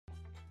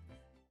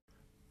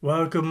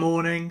Well, good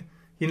morning.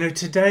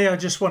 Today I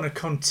just want to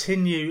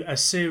continue a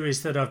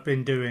series that I've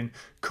been doing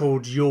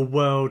called Your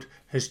World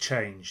Has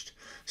Changed.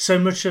 So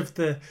much of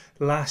the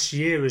last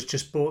year has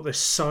just brought this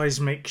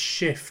seismic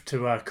shift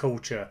to our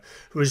culture,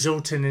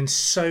 resulting in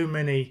so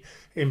many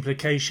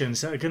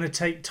implications that are going to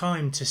take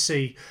time to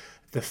see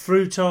the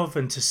fruit of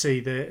and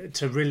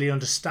to really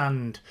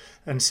understand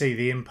and see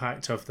the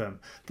impact of them.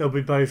 There'll be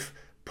both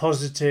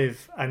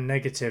positive and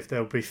negative.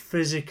 There'll be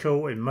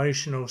physical,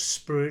 emotional,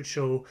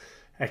 spiritual,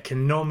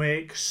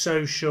 economic,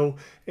 social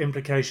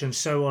implications,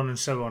 so on and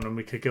so on, and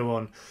we could go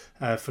on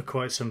for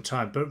quite some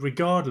time. But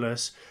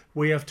regardless,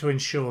 we have to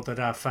ensure that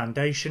our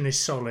foundation is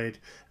solid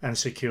and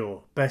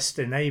secure, best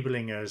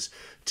enabling us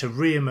to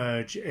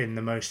re-emerge in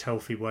the most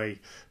healthy way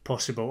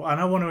possible. And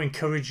I want to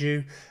encourage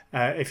you,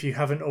 if you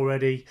haven't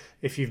already,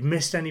 if you've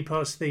missed any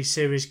parts of these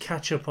series,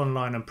 catch up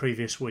online on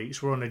previous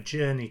weeks. We're on a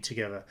journey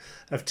together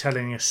of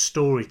telling a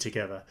story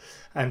together.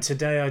 And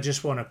today I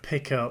just want to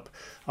pick up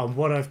on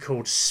what I've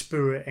called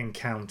spirit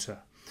encounter.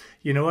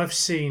 I've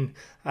seen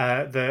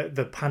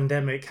the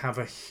pandemic have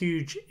a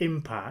huge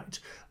impact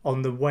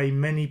on the way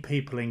many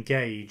people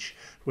engage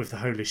with the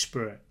Holy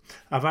Spirit.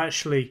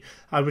 I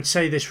would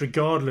say this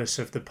regardless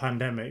of the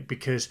pandemic,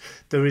 because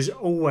there is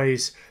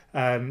always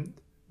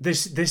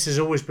this has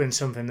always been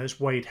something that's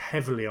weighed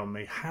heavily on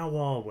me. How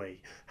are we?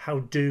 How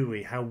do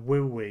we? How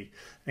will we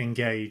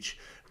engage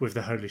with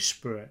the Holy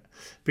Spirit?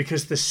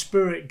 Because the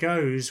Spirit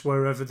goes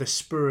wherever the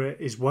Spirit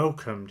is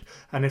welcomed.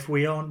 And if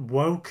we aren't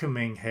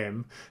welcoming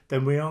him,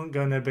 then we aren't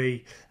going to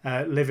be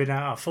living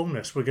out our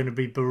fullness. We're going to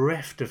be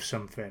bereft of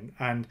something.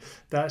 And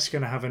that's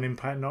going to have an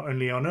impact not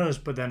only on us,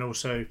 but then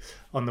also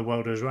on the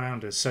world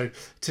around us. So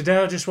today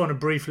I just want to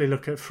briefly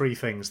look at three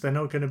things. They're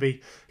not going to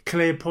be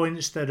clear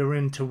points that are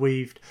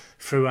interweaved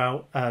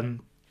throughout.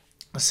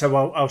 So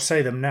I'll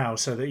say them now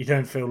so that you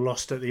don't feel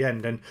lost at the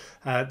end, and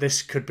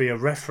this could be a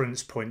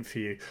reference point for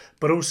you.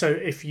 But also,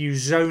 if you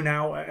zone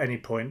out at any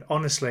point,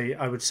 honestly,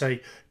 I would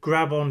say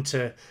grab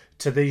onto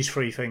these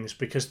three things,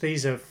 because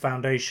these are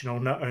foundational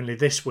not only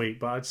this week,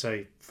 but I'd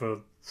say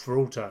for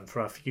all time,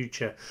 for our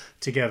future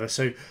together.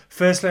 So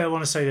firstly, I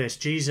want to say this: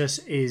 Jesus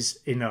is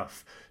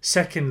enough.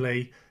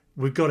 Secondly,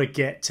 we've got to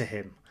get to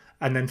him.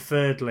 And then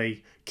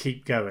thirdly,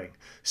 keep going.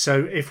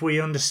 So if we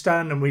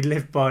understand and we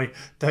live by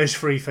those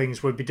three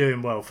things, we'll be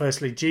doing well.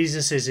 Firstly,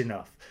 Jesus is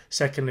enough.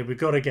 Secondly, we've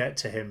got to get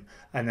to him.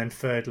 And then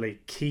thirdly,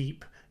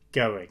 keep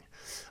going.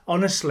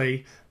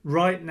 Honestly,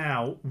 right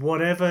now,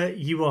 whatever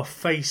you are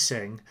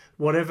facing,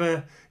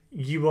 whatever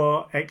you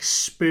are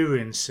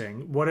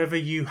experiencing, whatever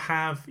you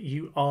have,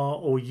 you are,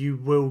 or you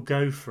will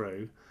go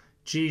through,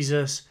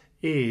 Jesus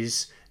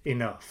is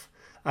enough.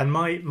 And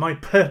my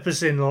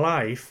purpose in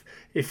life,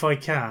 if I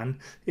can,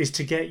 is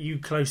to get you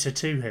closer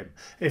to him.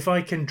 If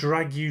I can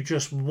drag you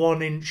just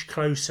 1 inch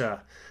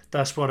closer,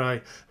 that's what I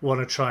want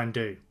to try and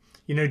do.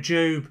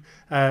 Job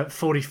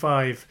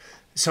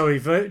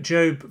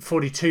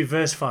 42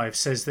 verse 5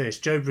 says this.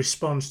 Job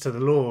responds to the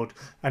Lord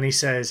and he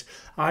says,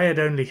 I had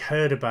only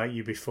heard about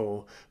you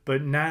before,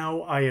 but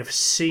now I have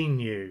seen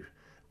you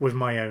with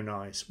my own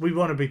eyes. We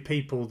want to be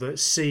people that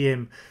see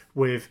him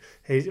with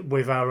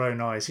our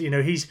own eyes.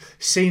 He's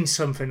seen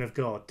something of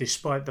God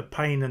despite the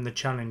pain and the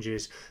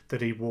challenges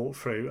that he walked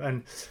through.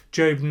 And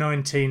Job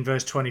 19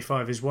 verse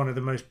 25 is one of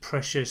the most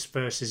precious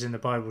verses in the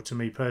Bible to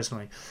me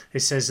personally. It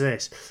says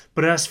this: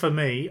 but as for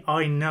me,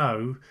 I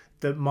know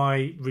that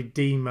my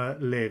Redeemer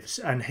lives,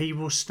 and he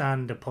will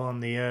stand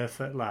upon the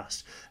earth at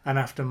last. And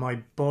after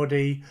my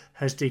body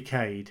has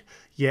decayed,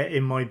 yet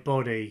in my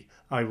body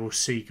I will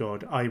see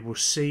God. I will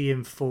see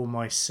him for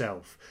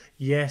myself.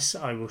 Yes,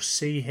 I will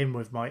see him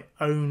with my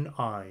own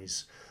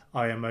eyes.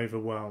 I am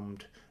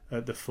overwhelmed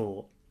at the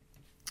thought.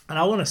 And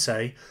I want to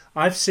say,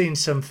 I've seen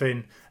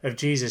something of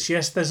Jesus.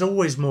 Yes, there's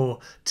always more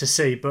to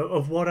see, but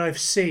of what I've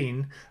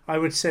seen, I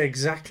would say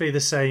exactly the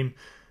same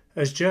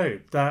as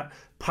Job. That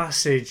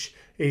passage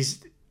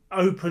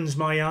opens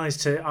my eyes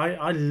to,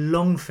 I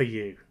long for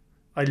you.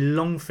 I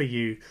long for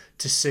you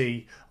to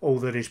see all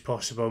that is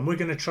possible. And we're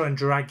going to try and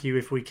drag you,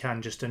 if we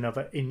can, just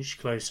another inch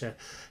closer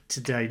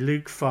today.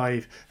 Luke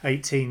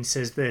 5:18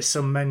 says this: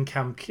 some men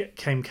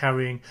came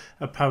carrying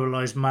a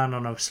paralysed man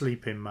on a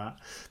sleeping mat.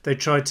 They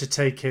tried to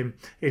take him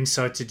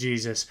inside to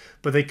Jesus,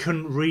 but they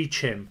couldn't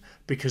reach him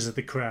because of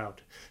the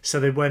crowd. So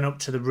they went up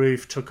to the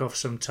roof, took off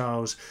some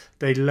tiles.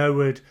 They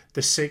lowered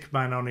the sick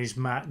man on his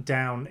mat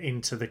down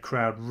into the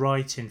crowd,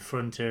 right in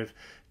front of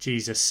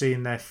Jesus.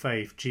 Seeing their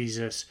faith,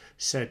 Jesus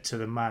said to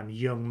the man,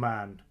 young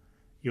man,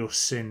 your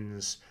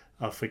sins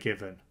are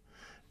forgiven.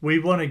 We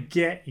want to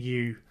get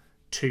you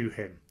to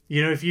him.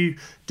 If you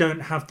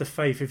don't have the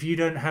faith, if you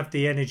don't have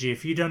the energy,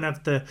 if you don't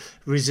have the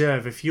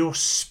reserve, if you're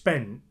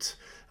spent,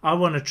 I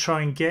want to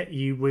try and get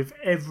you with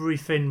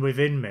everything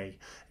within me,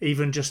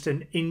 even just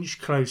an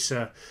inch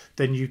closer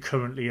than you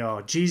currently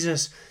are.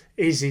 Jesus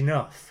is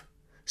enough.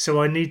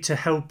 So I need to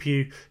help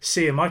you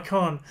see him. I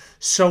can't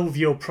solve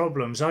your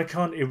problems. I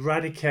can't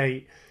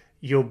eradicate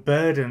your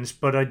burdens,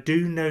 but I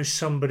do know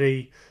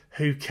somebody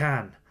who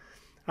can.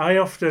 I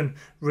often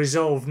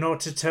resolve not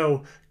to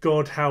tell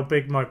God how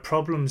big my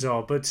problems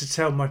are, but to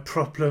tell my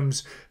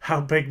problems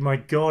how big my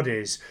God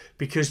is,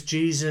 because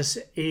Jesus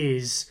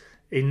is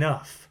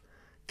enough.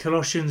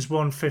 Colossians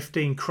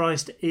 1:15,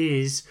 Christ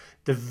is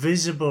the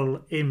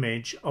visible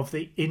image of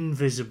the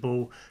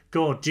invisible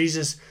God.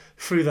 Jesus,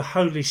 through the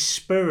Holy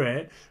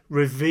Spirit,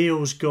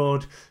 reveals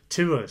God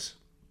to us.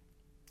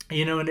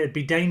 And it'd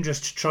be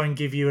dangerous to try and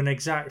give you an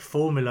exact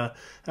formula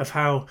of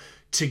how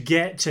to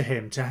get to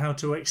him, to how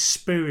to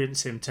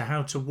experience him, to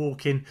how to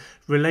walk in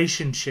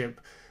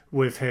relationship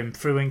with him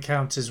through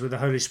encounters with the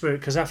Holy Spirit.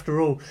 Because after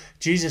all,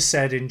 Jesus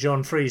said in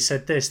John 3, he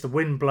said this, the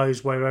wind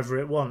blows wherever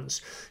it wants.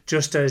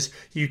 Just as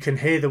you can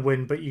hear the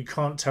wind, but you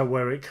can't tell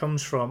where it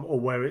comes from or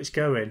where it's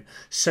going.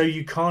 So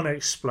you can't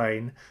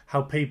explain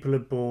how people are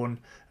born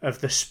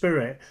of the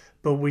Spirit.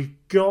 But we've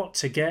got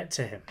to get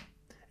to him.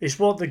 It's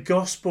what the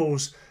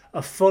Gospels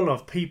are full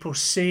of, people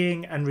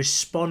seeing and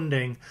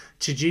responding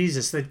to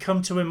Jesus. They'd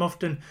come to him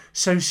often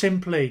so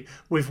simply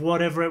with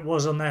whatever it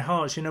was on their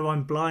hearts.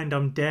 I'm blind,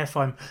 I'm deaf,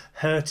 I'm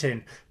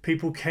hurting.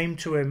 People came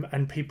to him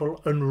and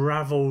people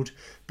unravelled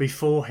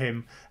before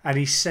him, and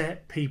he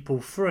set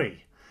people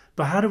free.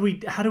 But how do we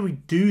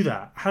do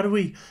that? How do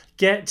we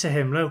get to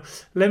him? Well,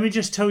 let me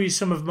just tell you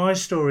some of my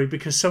story,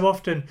 because so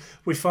often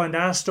we find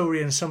our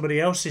story in somebody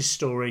else's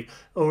story,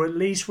 or at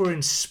least we're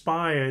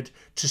inspired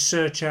to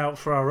search out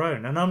for our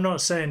own. And I'm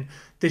not saying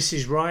this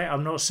is right,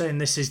 I'm not saying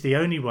this is the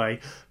only way,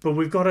 but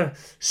we've got to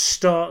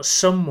start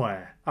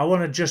somewhere. I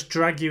want to just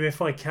drag you,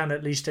 if I can,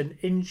 at least an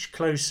inch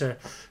closer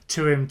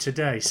to him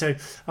today. So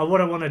what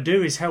I want to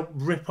do is help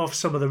rip off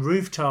some of the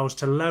roof tiles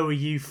to lower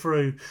you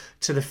through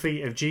to the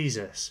feet of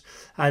Jesus.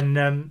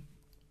 And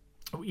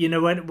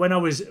when I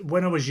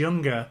was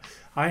younger,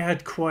 I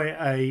had quite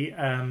a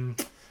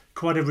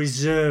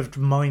reserved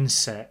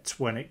mindset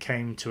when it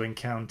came to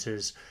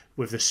encounters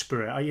with the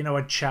Spirit.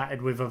 I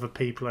chatted with other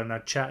people, and I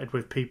chatted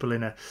with people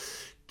in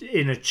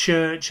a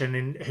church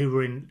and who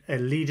were in a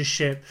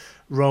leadership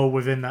role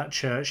within that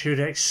church, who'd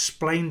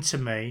explained to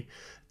me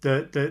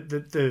that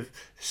the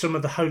some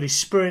of the Holy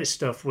Spirit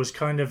stuff was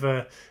kind of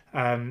a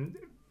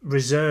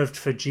reserved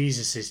for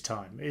Jesus's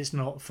time. It's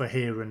not for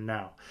here and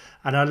now.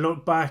 And I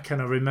look back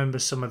and I remember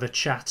some of the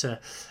chatter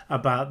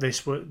about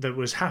this that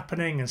was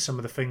happening, and some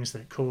of the things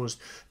that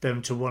caused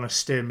them to want to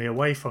steer me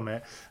away from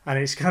it. And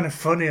it's kind of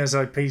funny as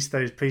I piece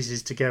those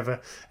pieces together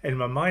in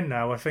my mind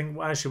now. I think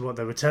actually what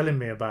they were telling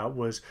me about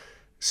was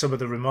some of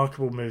the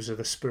remarkable moves of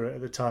the Spirit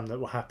at the time that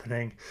were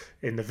happening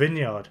in the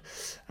vineyard.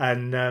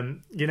 And I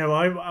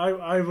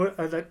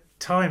at that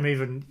time,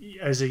 even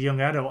as a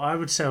young adult, I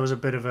would say I was a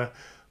bit of a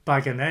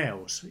bag of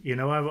nails.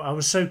 I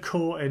was so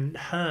caught in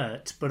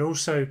hurt, but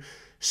also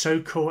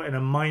so caught in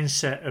a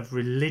mindset of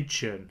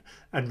religion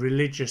and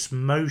religious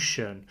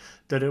motion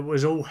that it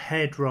was all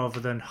head rather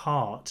than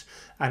heart,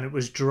 and it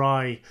was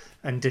dry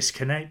and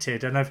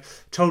disconnected. And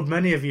I've told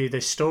many of you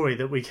this story,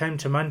 that we came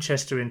to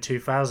Manchester in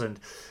 2000,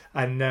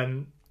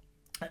 and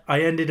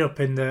I ended up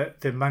in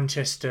the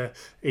Manchester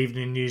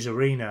Evening News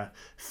Arena,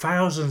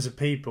 thousands of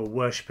people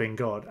worshipping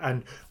God.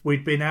 And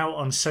we'd been out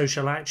on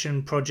social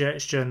action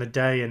projects during the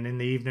day, and in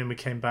the evening we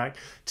came back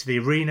to the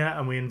arena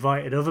and we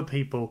invited other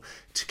people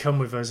to come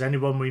with us,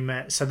 anyone we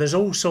met. So there's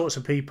all sorts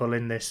of people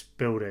in this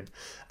building,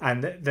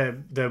 and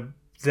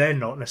they're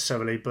not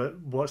necessarily, but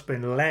what's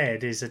been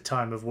led is a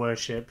time of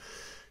worship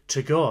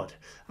to God.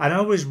 And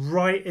I was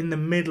right in the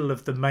middle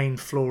of the main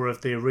floor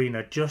of the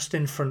arena, just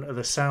in front of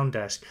the sound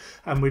desk,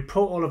 and we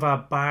put all of our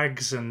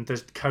bags and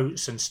the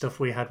coats and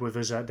stuff we had with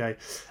us that day,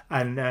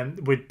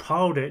 and we'd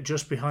piled it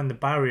just behind the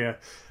barrier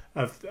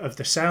of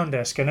the sound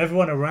desk, and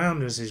everyone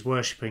around us is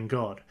worshipping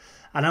God.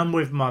 And I'm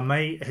with my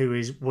mate who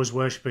was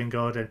worshipping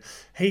God, and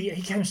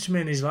he comes to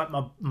me and he's like,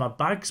 my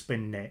bag's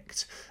been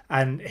nicked.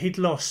 And he'd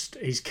lost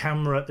his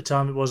camera at the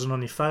time. It wasn't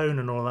on your phone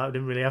and all that. We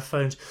didn't really have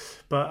phones,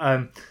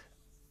 but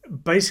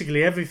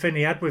basically everything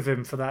he had with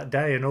him for that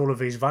day and all of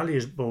his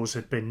valuables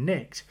had been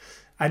nicked,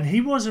 and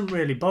he wasn't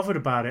really bothered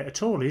about it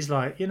at all. He's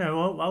like,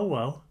 oh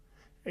well,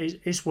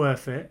 it's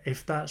worth it.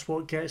 If that's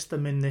what gets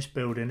them in this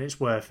building, it's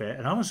worth it.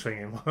 And I was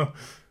thinking, well,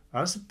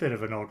 that's a bit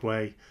of an odd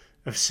way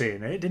of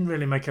seeing it. It didn't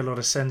really make a lot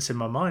of sense in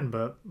my mind,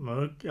 but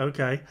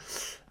okay,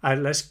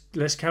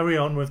 let's carry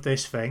on with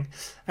this thing.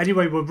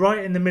 Anyway, we're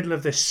right in the middle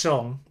of this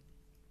song,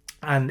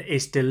 and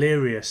it's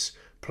Delirious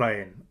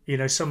playing.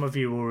 Some of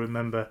you will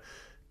remember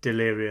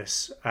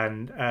Delirious,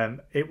 and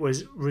it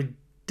was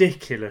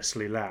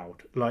ridiculously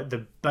loud. Like,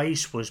 the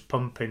bass was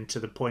pumping to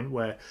the point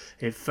where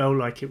it felt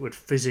like it would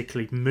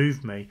physically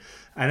move me,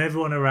 and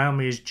everyone around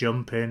me is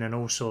jumping and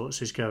all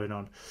sorts is going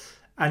on.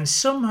 And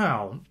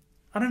somehow,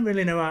 I don't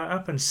really know how it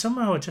happened,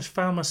 somehow I just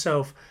found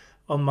myself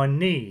on my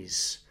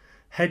knees,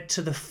 head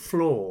to the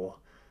floor,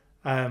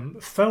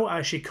 felt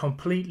actually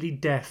completely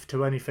deaf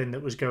to anything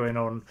that was going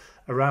on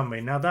around me.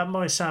 Now, that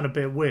might sound a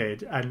bit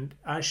weird, and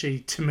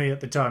actually to me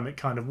at the time it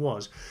kind of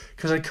was,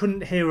 because I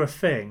couldn't hear a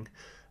thing,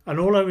 and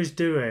all I was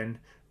doing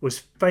was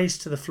face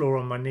to the floor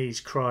on my knees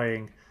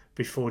crying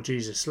before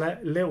Jesus.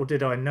 Little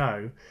did I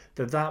know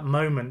that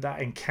moment,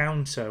 that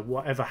encounter,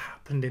 whatever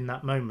happened in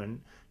that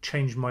moment,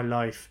 changed my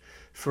life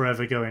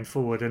forever going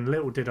forward. And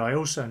little did I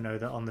also know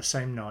that on the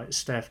same night,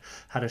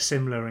 Steph had a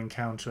similar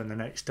encounter, and the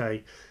next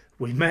day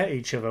we met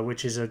each other,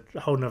 which is a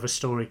whole nother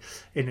story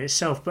in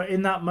itself. But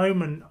in that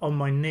moment on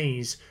my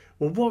knees,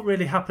 well, what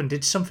really happened?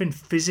 Did something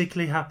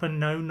physically happen?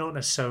 No, not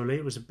necessarily.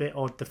 It was a bit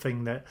odd, the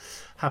thing that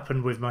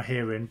happened with my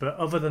hearing. But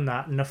other than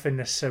that, nothing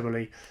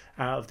necessarily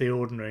out of the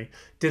ordinary.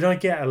 Did I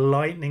get a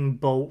lightning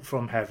bolt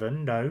from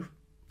heaven? No,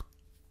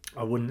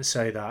 I wouldn't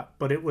say that.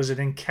 But it was an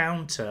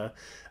encounter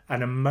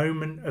and a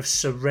moment of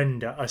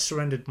surrender. I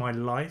surrendered my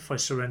life. I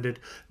surrendered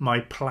my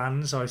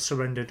plans. I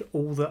surrendered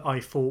all that I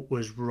thought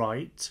was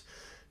right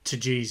to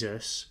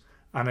Jesus.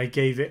 And I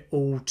gave it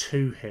all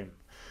to him.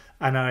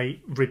 And I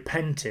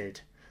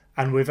repented.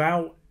 And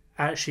without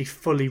actually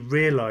fully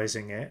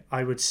realizing it,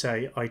 I would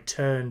say I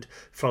turned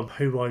from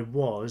who I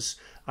was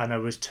and I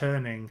was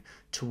turning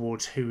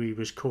towards who he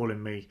was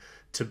calling me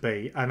to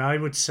be. And I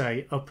would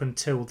say up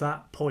until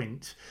that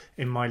point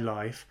in my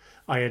life,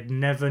 I had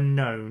never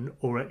known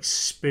or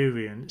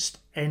experienced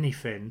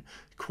anything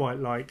quite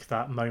like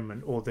that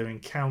moment or the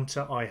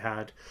encounter I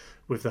had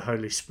with the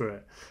Holy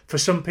Spirit. For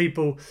some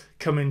people,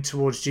 coming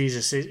towards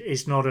Jesus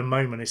is not a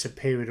moment, it's a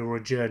period or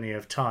a journey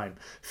of time.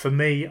 For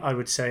me, I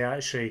would say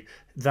actually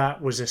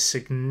that was a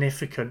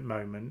significant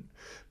moment,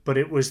 but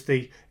it was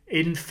the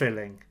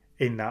infilling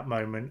in that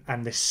moment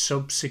and the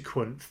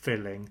subsequent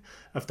filling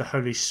of the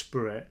Holy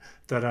Spirit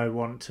that I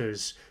want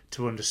us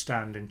to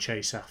understand and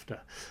chase after.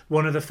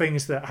 One of the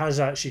things that has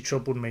actually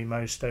troubled me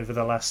most over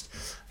the last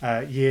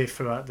year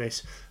throughout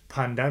this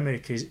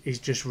pandemic is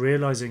just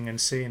realizing and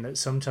seeing that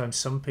sometimes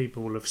some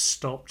people will have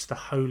stopped the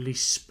Holy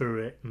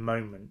Spirit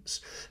moments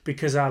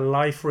because our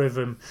life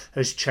rhythm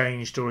has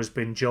changed or has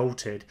been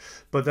jolted.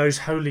 But those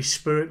Holy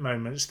Spirit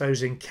moments,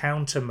 those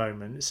encounter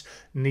moments,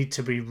 need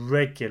to be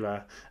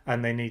regular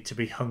and they need to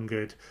be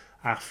hungered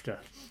after.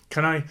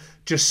 Can I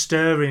just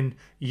stir in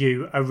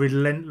you a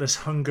relentless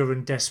hunger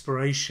and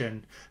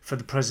desperation for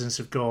the presence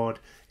of God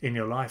in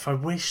your life? I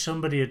wish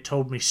somebody had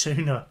told me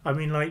sooner. I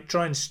mean, like,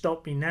 try and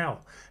stop me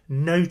now.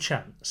 No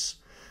chance.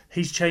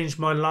 He's changed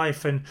my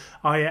life, and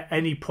I, at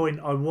any point,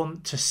 I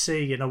want to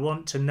see and I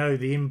want to know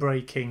the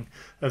inbreaking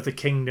of the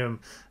kingdom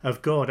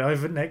of God. I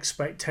have an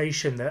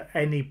expectation that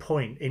at any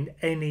point in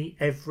any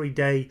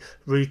everyday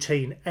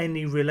routine,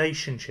 any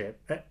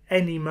relationship, at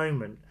any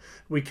moment,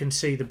 we can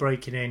see the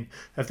breaking in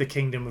of the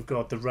kingdom of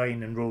God, the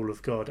reign and rule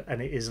of God,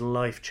 and it is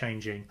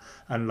life-changing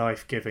and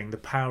life-giving. The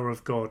power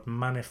of God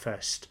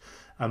manifest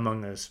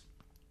among us.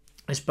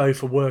 It's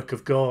both a work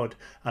of God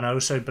and I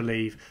also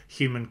believe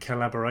human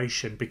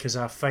collaboration, because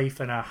our faith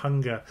and our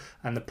hunger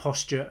and the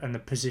posture and the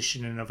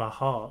positioning of our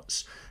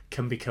hearts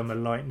can become a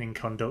lightning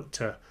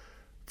conductor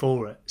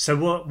for it. So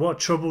what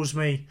troubles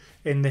me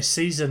in this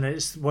season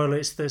is, well,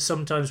 it's that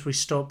sometimes we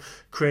stop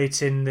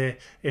creating the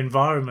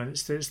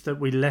environments, it's that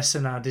we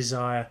lessen our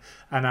desire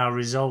and our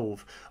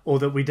resolve, or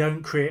that we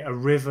don't create a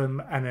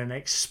rhythm and an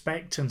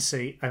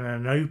expectancy and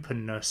an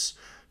openness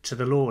to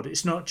the Lord.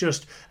 It's not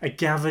just a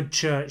gathered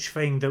church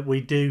thing that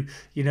we do,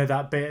 you know,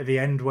 that bit at the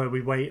end where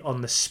we wait on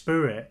the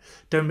Spirit.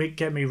 Don't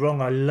get me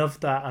wrong, I love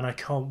that and I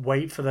can't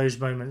wait for those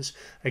moments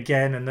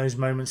again, and those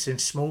moments in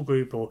small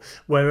group or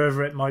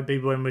wherever it might be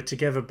when we're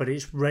together. But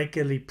it's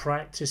regularly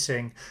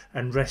practicing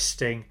and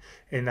resting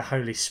in the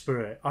Holy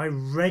Spirit. I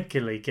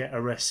regularly get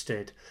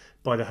arrested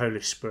by the Holy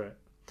Spirit.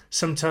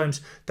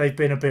 Sometimes they've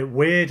been a bit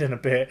weird and a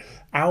bit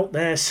out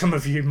there. Some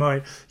of you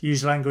might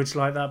use language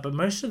like that, but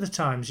most of the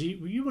times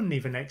you wouldn't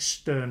even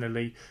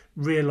externally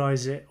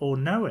realise it or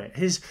know it.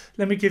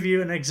 Let me give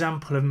you an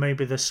example of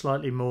maybe the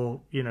slightly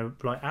more,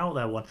 like out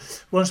there one.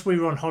 Once we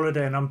were on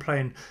holiday and I'm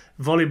playing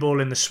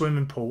volleyball in the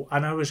swimming pool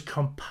and I was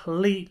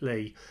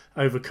completely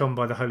overcome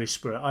by the Holy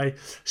Spirit. I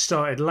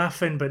started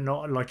laughing, but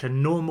not like a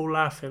normal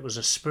laugh. It was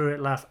a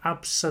spirit laugh,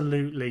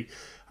 absolutely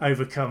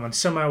overcome, and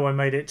somehow I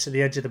made it to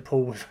the edge of the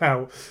pool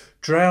without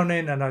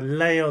drowning, and I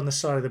lay on the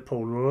side of the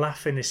pool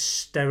laughing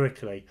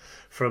hysterically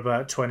for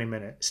about 20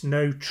 minutes.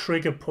 No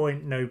trigger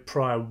point, no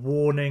prior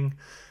warning,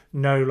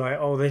 no like,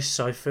 oh,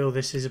 I feel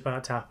this is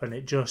about to happen.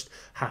 It just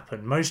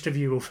happened. Most of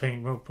you will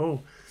think, well,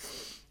 Paul,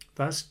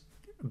 that's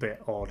a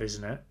bit odd,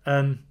 isn't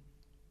it?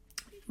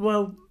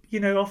 Well,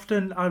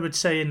 often I would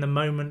say in the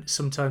moment,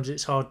 sometimes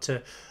it's hard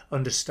to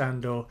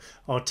understand or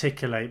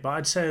articulate. But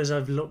I'd say as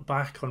I've looked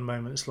back on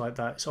moments like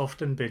that, it's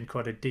often been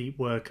quite a deep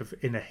work of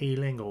inner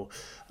healing, or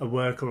a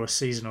work or a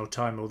seasonal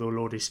time, or the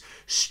Lord is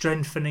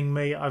strengthening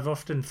me. I've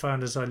often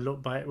found as I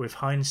look back with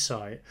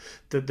hindsight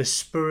that the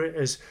Spirit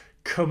has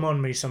come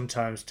on me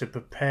sometimes to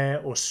prepare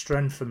or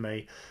strengthen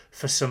me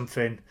for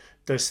something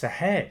that's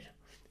ahead.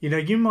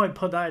 You might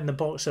put that in the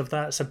box of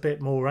that's a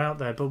bit more out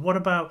there, but what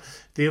about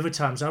the other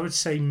times? I would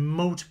say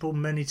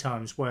many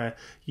times where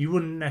you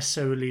wouldn't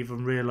necessarily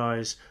even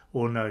realise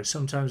or know.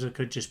 Sometimes I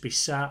could just be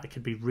sat, I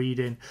could be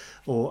reading,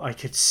 or I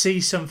could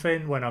see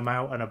something when I'm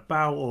out and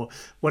about, or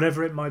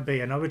whatever it might be.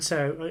 And I would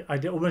say,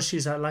 I'd almost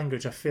use that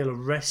language, I feel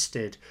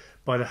arrested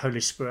by the Holy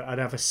Spirit. I'd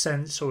have a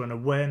sense or an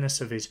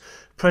awareness of his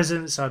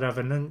presence. I'd have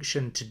an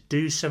unction to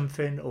do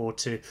something or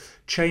to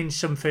change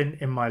something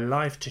in my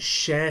life, to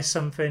share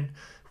something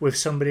with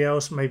somebody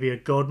else, maybe a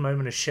God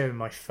moment of sharing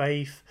my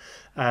faith,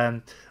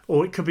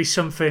 or it could be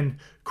something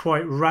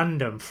quite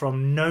random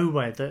from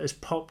nowhere that has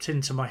popped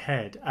into my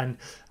head, and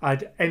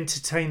I'd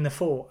entertain the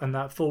thought and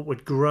that thought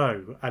would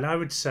grow. And I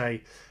would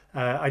say,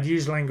 I'd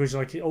use language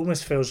like it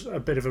almost feels a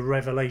bit of a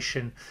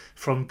revelation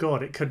from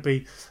God. It could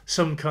be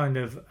some kind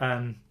of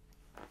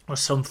or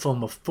some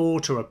form of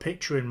thought or a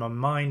picture in my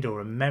mind or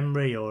a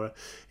memory or an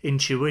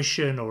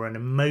intuition or an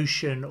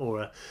emotion or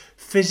a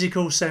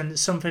physical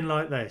sense, something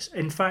like this.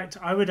 In fact,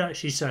 I would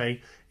actually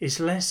say it's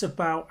less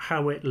about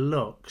how it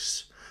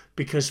looks,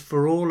 because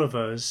for all of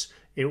us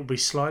it will be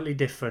slightly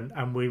different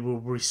and we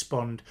will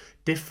respond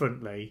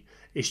differently.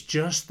 It's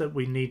just that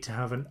we need to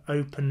have an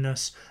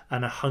openness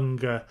and a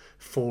hunger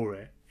for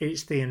it.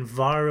 It's the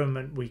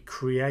environment we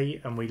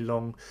create and we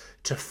long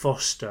to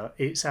foster.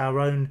 It's our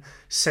own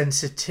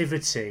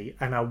sensitivity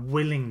and our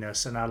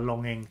willingness and our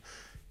longing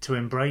to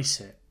embrace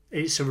it.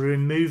 It's a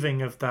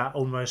removing of that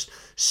almost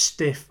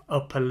stiff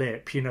upper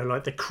lip,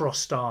 like the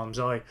crossed arms.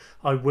 I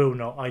will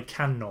not, I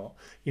cannot,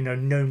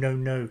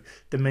 no.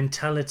 The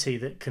mentality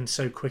that can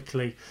so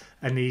quickly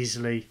and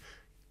easily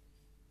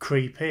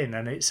creep in.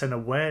 And it's an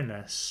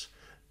awareness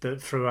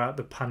that throughout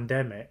the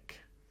pandemic,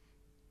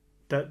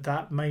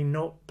 that may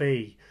not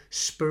be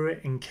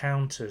spirit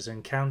encounters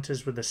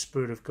with the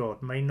Spirit of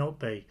God, may not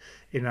be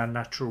in our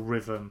natural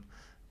rhythm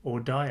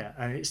or diet.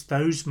 And it's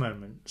those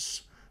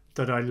moments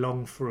that I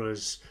long for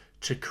us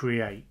to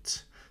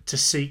create, to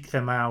seek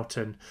them out.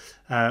 And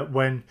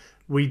when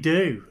we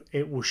do,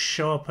 it will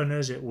sharpen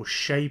us, it will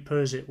shape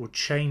us, it will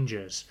change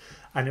us.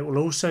 And it will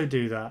also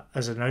do that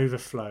as an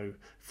overflow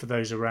for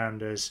those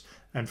around us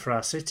and for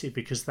our city,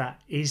 because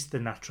that is the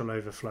natural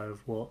overflow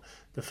of what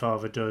the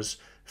Father does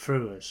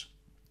through us.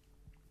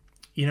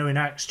 In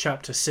Acts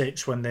chapter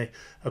 6, when the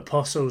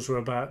apostles were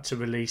about to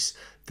release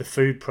the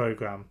food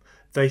program,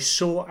 they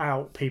sought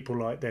out people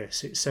like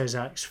this. It says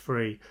Acts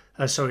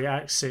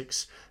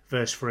 6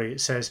 verse 3, it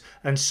says,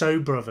 "And so,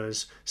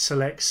 brothers,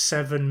 select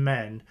 7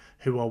 men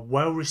who are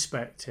well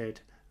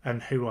respected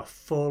and who are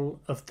full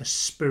of the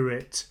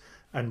Spirit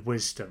and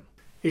wisdom."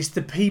 It's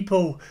the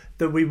people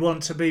that we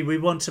want to be. We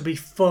want to be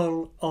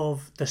full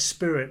of the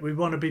Spirit. We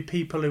want to be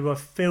people who are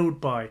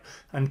filled by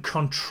and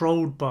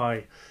controlled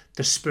by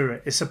the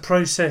Spirit. It's a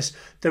process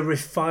that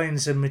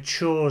refines and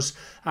matures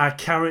our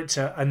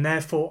character and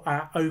therefore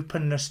our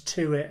openness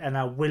to it and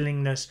our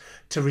willingness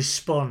to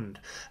respond.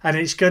 And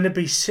it's going to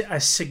be a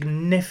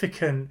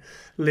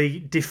significantly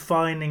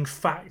defining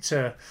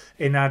factor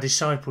in our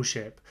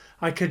discipleship.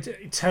 I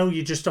could tell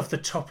you just off the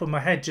top of my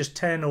head just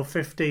 10 or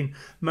 15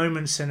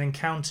 moments and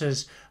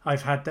encounters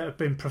I've had that have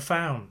been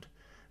profound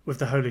with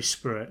the Holy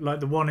Spirit, like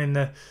the one in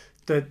the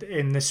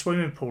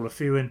swimming pool, a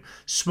few in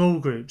small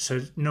groups,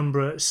 a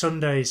number of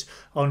Sundays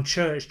on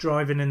church,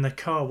 driving in the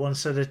car,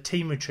 once at a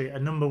team retreat, a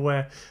number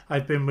where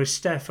I've been with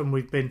Steph and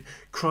we've been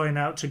crying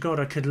out to God.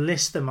 I could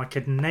list them, I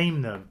could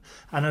name them,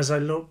 and as I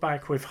look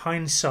back with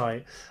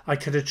hindsight, I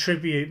could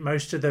attribute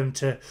most of them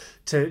to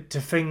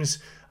things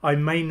I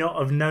may not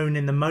have known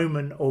in the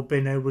moment or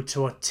been able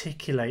to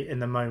articulate in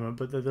the moment,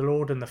 but that the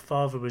Lord and the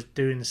Father was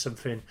doing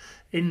something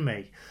in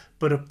me.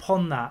 But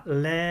upon that,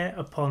 layer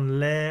upon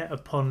layer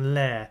upon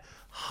layer,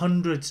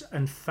 hundreds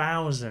and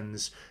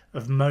thousands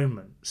of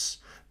moments,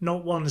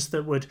 not ones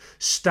that would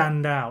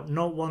stand out,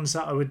 not ones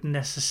that I would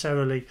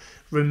necessarily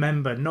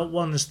remember, not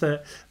ones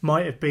that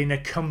might have been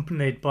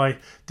accompanied by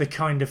the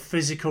kind of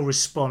physical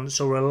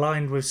response or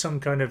aligned with some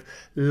kind of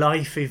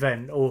life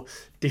event or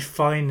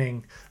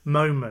defining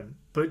moment,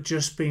 but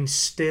just being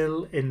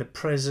still in the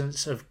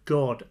presence of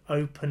God,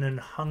 open and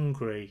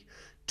hungry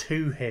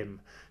to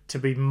Him, to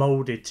be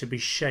moulded, to be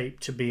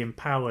shaped, to be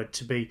empowered,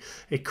 to be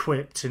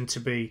equipped and to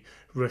be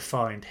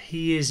refined.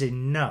 He is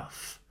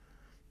enough,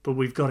 but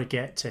we've got to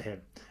get to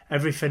Him.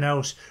 Everything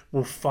else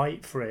will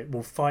fight for it,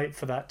 will fight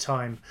for that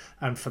time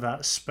and for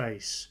that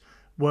space.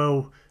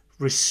 Well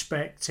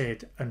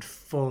respected and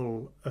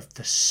full of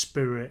the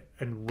Spirit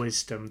and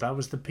wisdom. That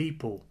was the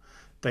people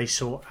they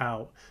sought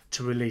out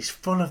to release,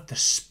 full of the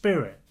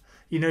Spirit.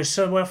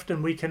 So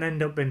often we can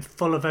end up being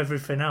full of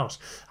everything else.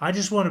 I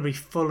just want to be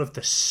full of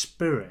the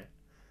Spirit.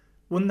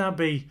 Wouldn't that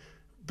be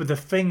the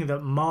thing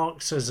that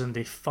marks us and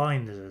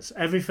defines us?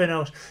 Everything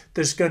else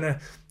that's going to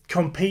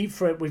compete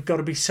for it, we've got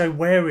to be so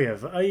wary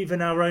of.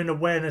 Even our own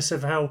awareness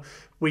of how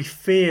we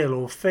feel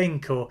or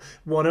think or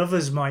what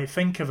others might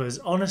think of us.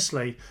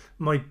 Honestly,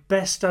 my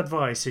best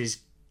advice is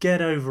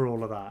get over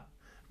all of that.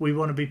 We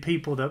want to be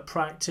people that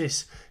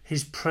practice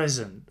His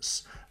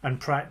presence and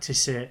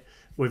practice it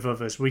with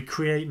others. We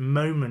create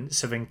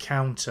moments of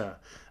encounter,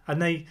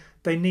 and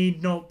they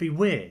need not be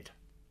weird.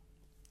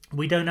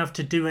 We don't have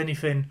to do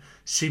anything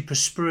super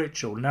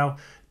spiritual. Now,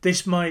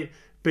 this might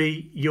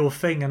be your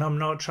thing, and I'm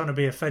not trying to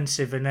be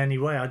offensive in any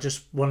way. I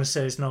just want to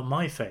say it's not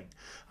my thing.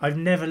 I've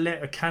never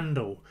lit a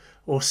candle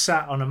or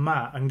sat on a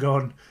mat and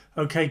gone,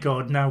 okay,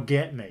 God, now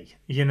get me.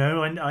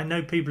 I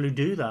know people who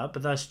do that,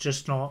 but that's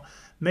just not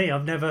me.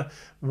 I've never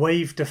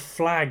waved a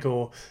flag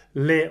or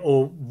lit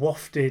or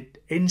wafted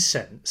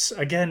incense.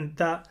 Again,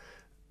 that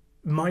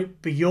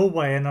might be your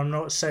way, and I'm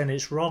not saying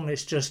it's wrong.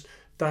 It's just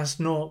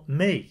that's not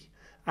me.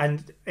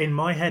 And in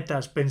my head,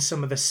 that's been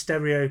some of the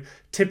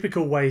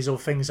stereotypical ways or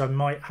things I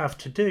might have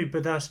to do,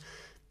 but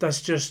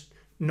that's just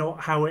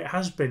not how it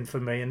has been for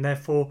me. And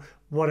therefore,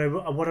 what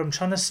I'm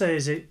trying to say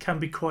is it can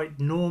be quite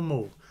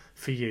normal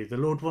for you. The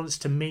Lord wants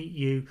to meet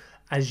you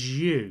as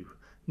you,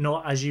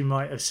 not as you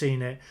might have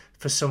seen it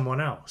for someone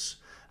else.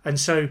 And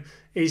so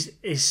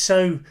it's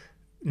so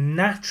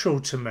natural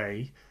to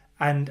me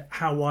and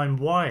how I'm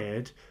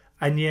wired,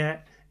 and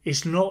yet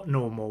it's not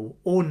normal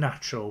or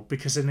natural,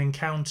 because an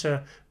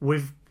encounter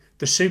with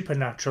the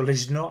supernatural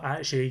is not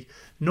actually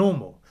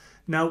normal.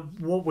 Now,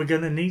 what we're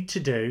going to need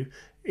to do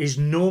is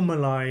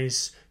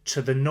normalize to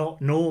the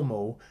not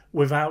normal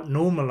without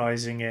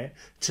normalizing it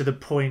to the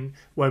point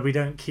where we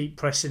don't keep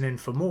pressing in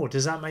for more.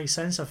 Does that make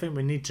sense? I think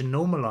we need to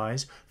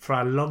normalize for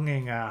our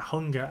longing, our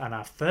hunger and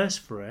our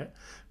thirst for it,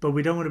 but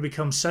we don't want to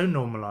become so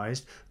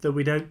normalized that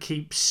we don't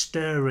keep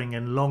stirring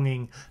and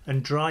longing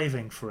and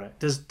driving for it.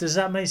 Does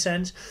that make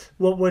sense?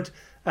 What would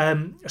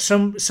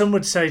some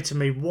would say to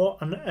me,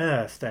 what on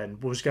earth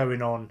then was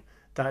going on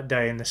that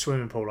day in the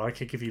swimming pool? I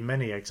could give you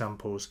many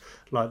examples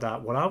like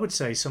that. Well, I would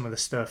say some of the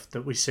stuff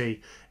that we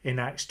see in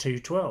Acts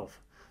 2:12,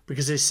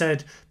 because it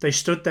said they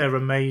stood there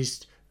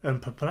amazed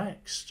and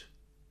perplexed.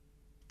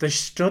 They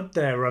stood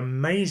there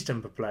amazed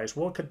and perplexed.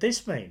 What could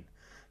this mean?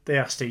 They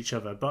asked each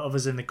other, but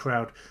others in the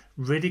crowd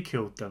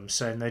ridiculed them,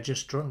 saying they're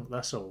just drunk,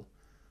 that's all.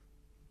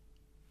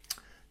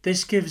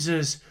 This gives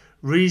us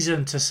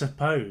reason to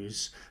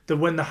suppose that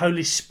when the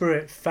Holy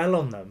Spirit fell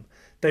on them,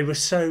 they were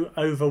so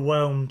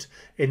overwhelmed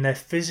in their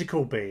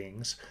physical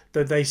beings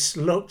that they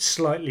looked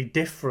slightly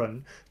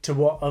different to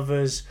what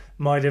others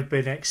might have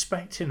been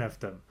expecting of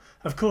them.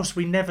 Of course,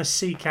 we never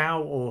seek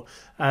out or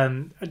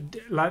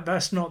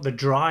that's not the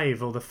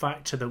drive or the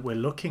factor that we're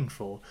looking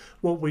for.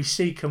 What we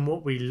seek and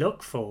what we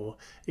look for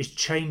is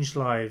changed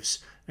lives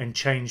and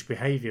changed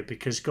behaviour,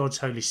 because God's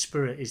Holy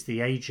Spirit is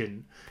the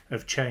agent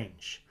of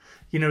change.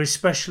 You know,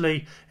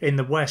 especially in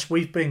the West,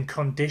 we've been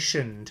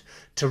conditioned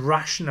to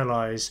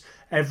rationalise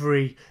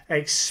every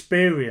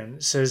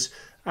experience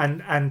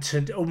and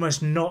to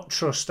almost not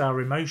trust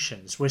our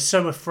emotions. We're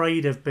so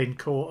afraid of being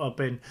caught up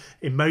in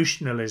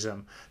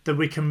emotionalism that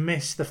we can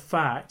miss the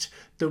fact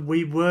that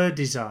we were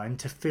designed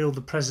to feel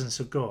the presence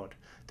of God,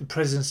 the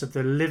presence of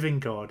the living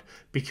God,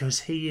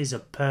 because he is a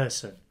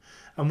person.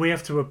 And we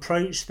have to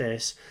approach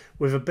this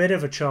with a bit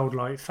of a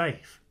childlike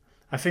faith.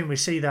 I think we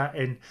see that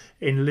in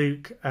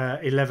Luke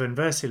 11,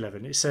 verse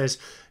 11. It says,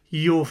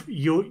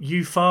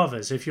 you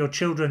fathers, if your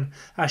children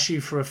ask you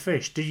for a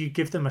fish, do you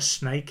give them a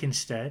snake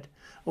instead?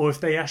 Or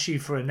if they ask you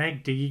for an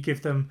egg, do you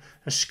give them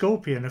a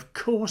scorpion? Of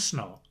course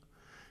not.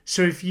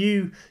 So if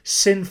you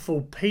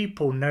sinful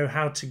people know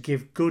how to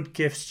give good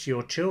gifts to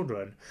your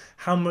children,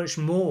 how much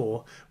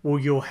more will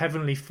your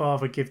heavenly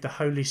Father give the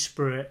Holy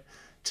Spirit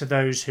to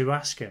those who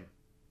ask him?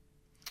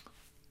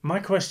 My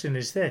question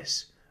is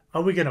this: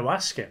 are we going to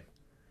ask him?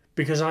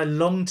 Because I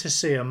long to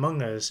see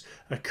among us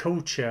a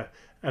culture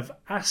of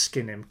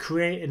asking him,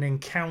 creating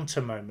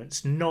encounter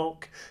moments,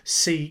 knock,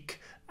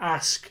 seek,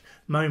 ask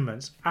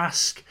moments.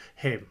 Ask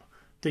him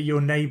that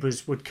your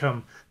neighbours would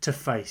come to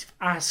faith.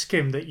 Ask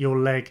him that your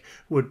leg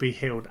would be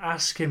healed.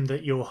 Ask him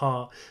that your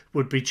heart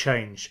would be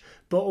changed.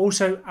 But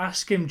also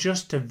ask him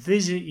just to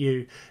visit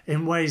you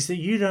in ways that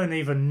you don't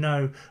even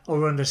know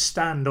or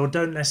understand, or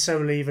don't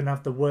necessarily even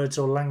have the words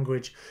or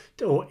language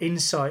or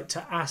insight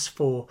to ask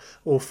for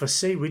or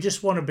foresee. We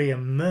just want to be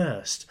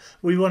immersed.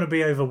 We want to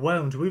be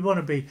overwhelmed. We want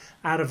to be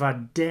out of our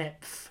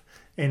depth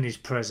in his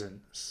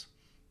presence.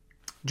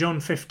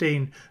 John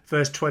 15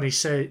 verse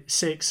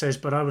 26 says,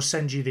 but I will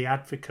send you the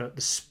advocate,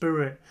 the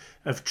Spirit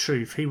of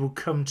truth. He will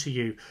come to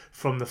you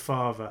from the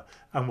Father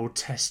and will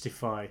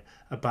testify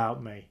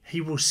about me.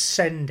 He will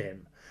send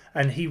him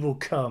and he will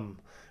come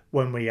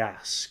when we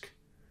ask.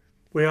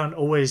 We aren't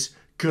always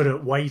good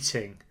at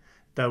waiting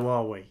though,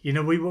 are we? You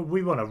know, we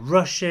want to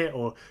rush it,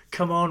 or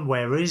come on,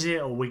 where is it?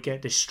 Or we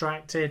get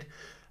distracted.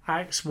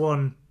 Acts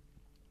 1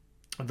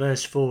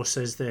 verse 4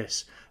 says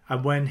this,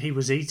 and when he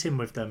was eating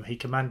with them, he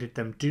commanded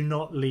them, do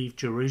not leave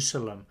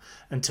Jerusalem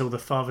until the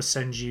Father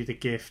sends you the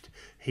gift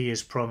he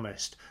has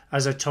promised.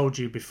 As I told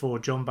you before,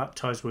 John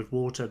baptized with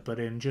water, but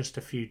in just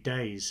a few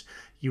days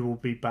you will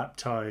be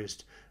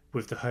baptized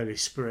with the Holy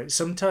Spirit.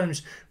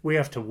 Sometimes we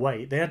have to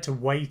wait. They had to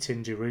wait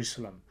in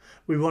Jerusalem.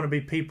 We want to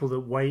be people that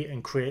wait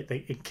and create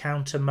the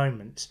encounter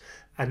moments,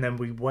 and then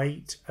we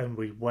wait and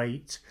we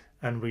wait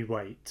and we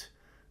wait.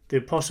 The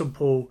Apostle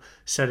Paul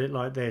said it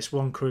like this,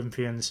 1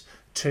 Corinthians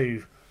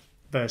 2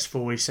 verse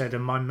 4, he said,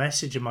 and my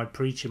message and my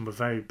preaching were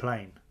very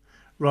plain.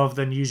 Rather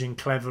than using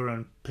clever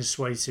and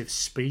persuasive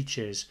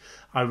speeches,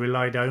 I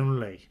relied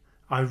only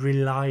on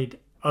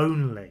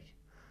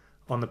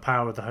the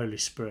power of the Holy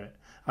Spirit.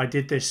 I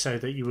did this so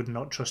that you would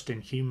not trust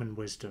in human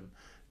wisdom,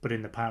 but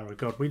in the power of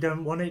God. We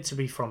don't want it to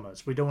be from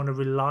us. We don't want to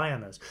rely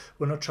on us.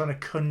 We're not trying to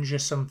conjure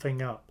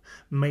something up,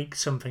 make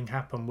something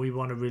happen. We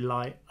want to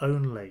rely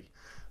only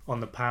on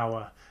the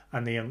power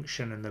and the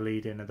unction and the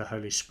leading of the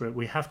Holy Spirit.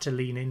 We have to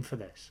lean in for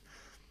this.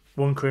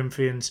 1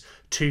 Corinthians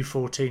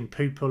 2:14,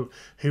 people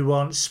who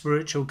aren't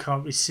spiritual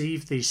can't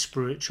receive these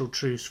spiritual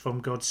truths from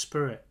God's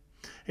Spirit.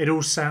 It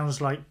all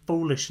sounds like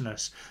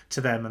foolishness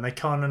to them and they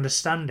can't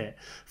understand it.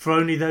 For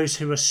only those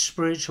who are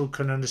spiritual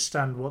can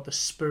understand what the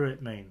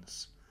Spirit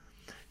means.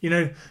 You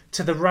know,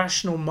 to the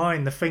rational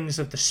mind, the things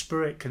of the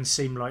Spirit can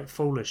seem like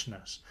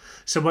foolishness.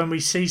 So when we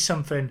see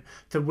something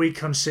that we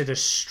consider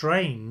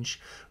strange,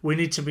 we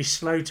need to be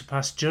slow to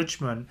pass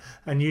judgment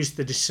and use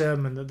the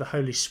discernment that the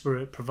Holy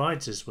Spirit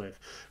provides us with.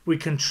 We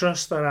can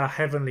trust that our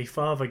Heavenly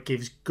Father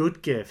gives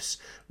good gifts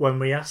when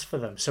we ask for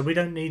them. So we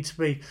don't need to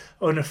be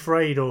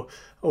unafraid or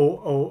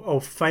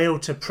fail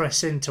to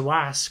press in to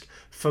ask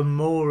for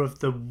more of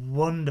the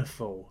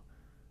wonderful,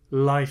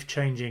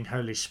 life-changing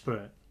Holy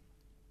Spirit.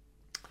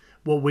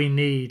 What we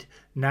need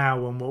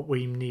now and what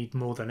we need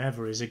more than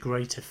ever is a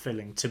greater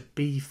filling, to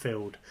be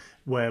filled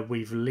where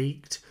we've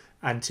leaked,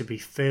 and to be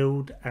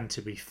filled and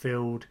to be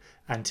filled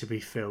and to be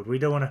filled. We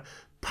don't want to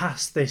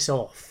pass this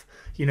off,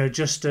 you know,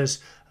 just as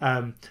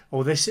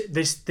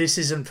this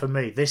isn't for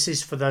me. This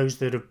is for those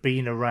that have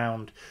been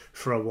around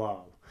for a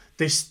while.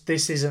 This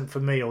isn't for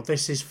me, or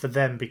this is for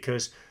them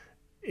because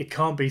it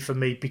can't be for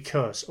me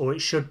because, or it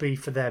should be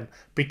for them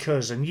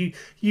because, and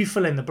you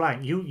fill in the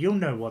blank. You'll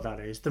know what that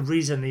is. The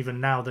reason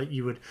even now that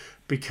you would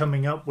be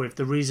coming up with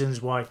the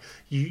reasons why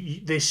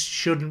you this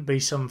shouldn't be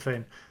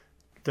something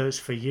that's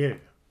for you.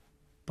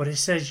 But it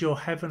says your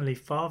Heavenly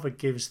Father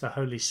gives the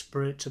Holy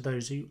Spirit to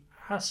those who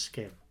ask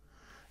Him.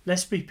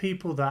 Let's be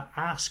people that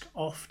ask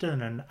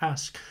often and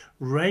ask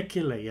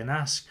regularly and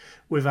ask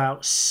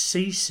without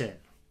ceasing.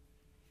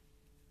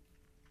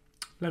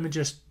 Let me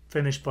just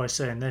finish by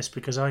saying this,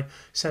 because I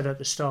said at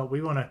the start we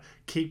want to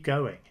keep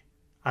going,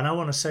 and I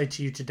want to say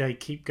to you today,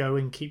 keep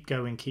going, keep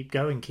going, keep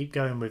going, keep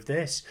going with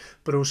this,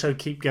 but also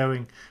keep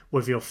going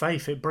with your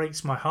faith. It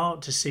breaks my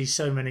heart to see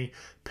so many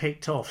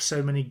picked off,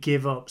 so many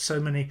give up, so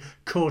many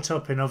caught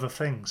up in other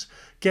things.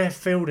 Get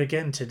filled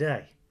again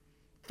today.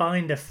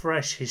 Find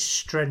afresh His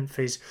strength,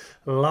 His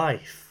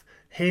life,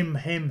 Him,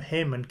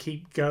 and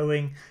keep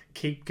going,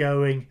 keep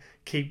going,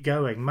 keep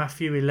going.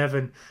 Matthew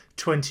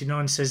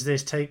 11:29 says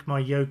this, take my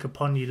yoke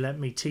upon you, let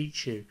me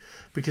teach you,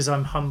 because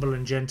I'm humble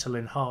and gentle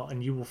in heart,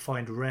 and you will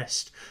find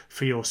rest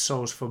for your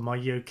souls, for my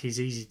yoke is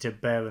easy to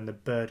bear and the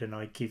burden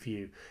I give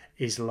you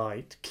is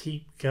light.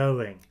 Keep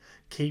going,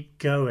 keep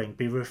going.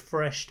 Be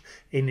refreshed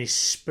in His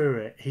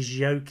Spirit. His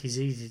yoke is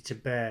easy to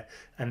bear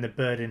and the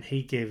burden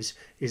He gives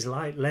is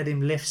light. Let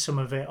Him lift some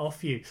of it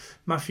off you.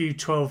 Matthew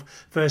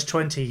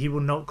 12:20, He will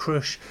not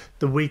crush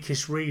the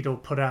weakest reed or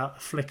put out a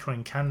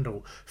flickering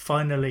candle.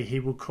 Finally,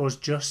 He will cause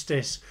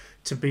justice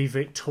to be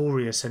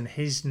victorious, and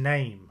His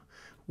name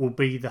will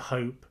be the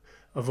hope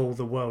of all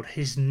the world.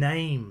 His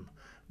name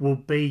will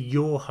be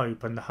your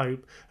hope and the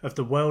hope of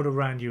the world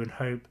around you, and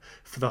hope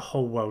for the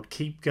whole world.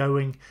 Keep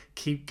going,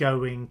 keep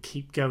going,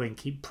 keep going.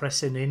 Keep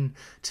pressing in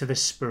to the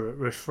Spirit,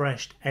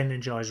 refreshed,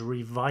 energized,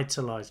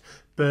 revitalized,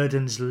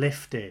 burdens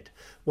lifted.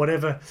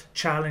 Whatever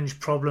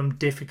challenge, problem,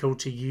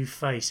 difficulty you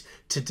face,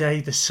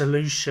 today the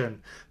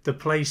solution, the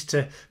place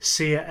to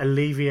see it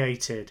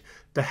alleviated,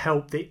 the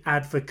help, the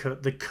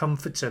advocate, the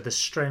comforter, the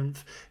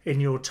strength in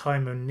your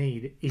time of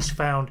need is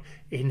found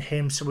in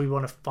Him. So we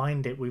want to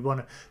find it. We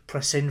want to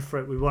press in for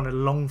it. We want to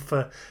long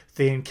for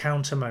the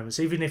encounter moments,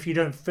 even if you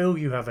don't feel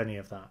you have any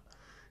of that.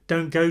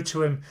 Don't go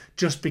to Him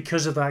just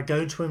because of that.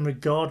 Go to Him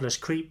regardless.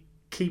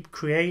 Keep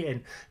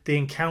creating the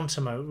encounter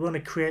moment. We want to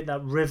create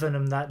that rhythm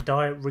and that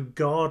diet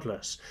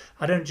regardless.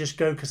 I don't just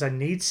go because I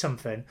need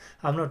something.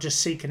 I'm not just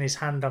seeking His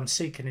hand, I'm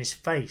seeking His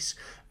face.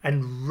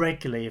 And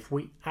regularly, if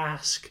we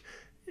ask,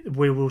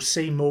 we will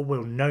see more,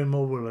 we'll know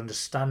more, we'll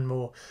understand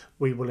more,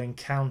 we will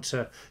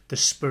encounter the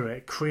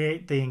Spirit.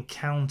 Create the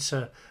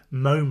encounter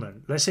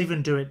moment. Let's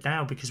even do it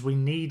now, because we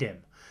need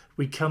Him.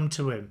 We come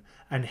to Him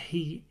and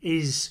He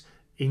is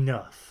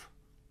enough.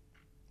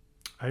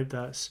 I hope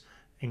that's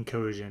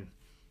encouraging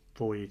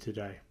for you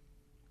today.